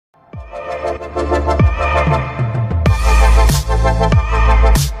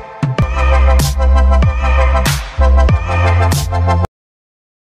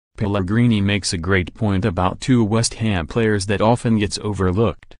Pellegrini makes a great point about two West Ham players that often gets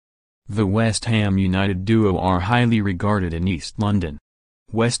overlooked. The West Ham United duo are highly regarded in East London.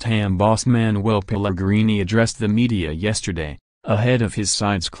 West Ham boss Manuel Pellegrini addressed the media yesterday, ahead of his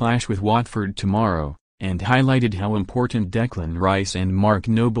side's clash with Watford tomorrow, and highlighted how important Declan Rice and Mark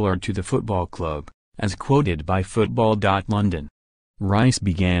Noble are to the football club, as quoted by Football.London. Rice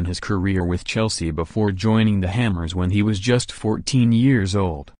began his career with Chelsea before joining the Hammers when he was just 14 years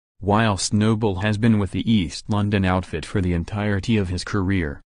old, whilst Noble has been with the East London outfit for the entirety of his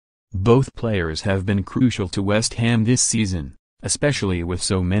career. Both players have been crucial to West Ham this season, especially with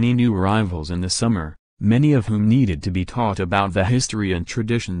so many new arrivals in the summer, many of whom needed to be taught about the history and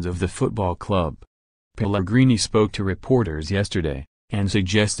traditions of the football club. Pellegrini spoke to reporters yesterday, and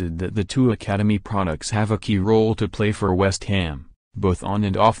suggested that the two academy products have a key role to play for West Ham, both on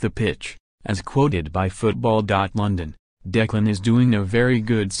and off the pitch, as quoted by Football.London. Declan is doing a very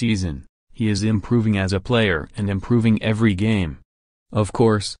good season, he is improving as a player and improving every game. Of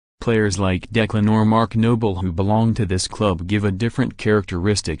course, players like Declan or Mark Noble who belong to this club give a different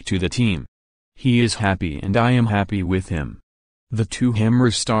characteristic to the team. He is happy and I am happy with him. The two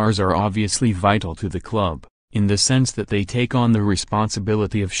Hammers stars are obviously vital to the club, in the sense that they take on the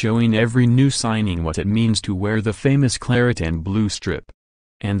responsibility of showing every new signing what it means to wear the famous claret and blue strip.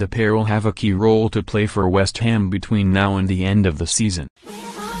 And the pair will have a key role to play for West Ham between now and the end of the season.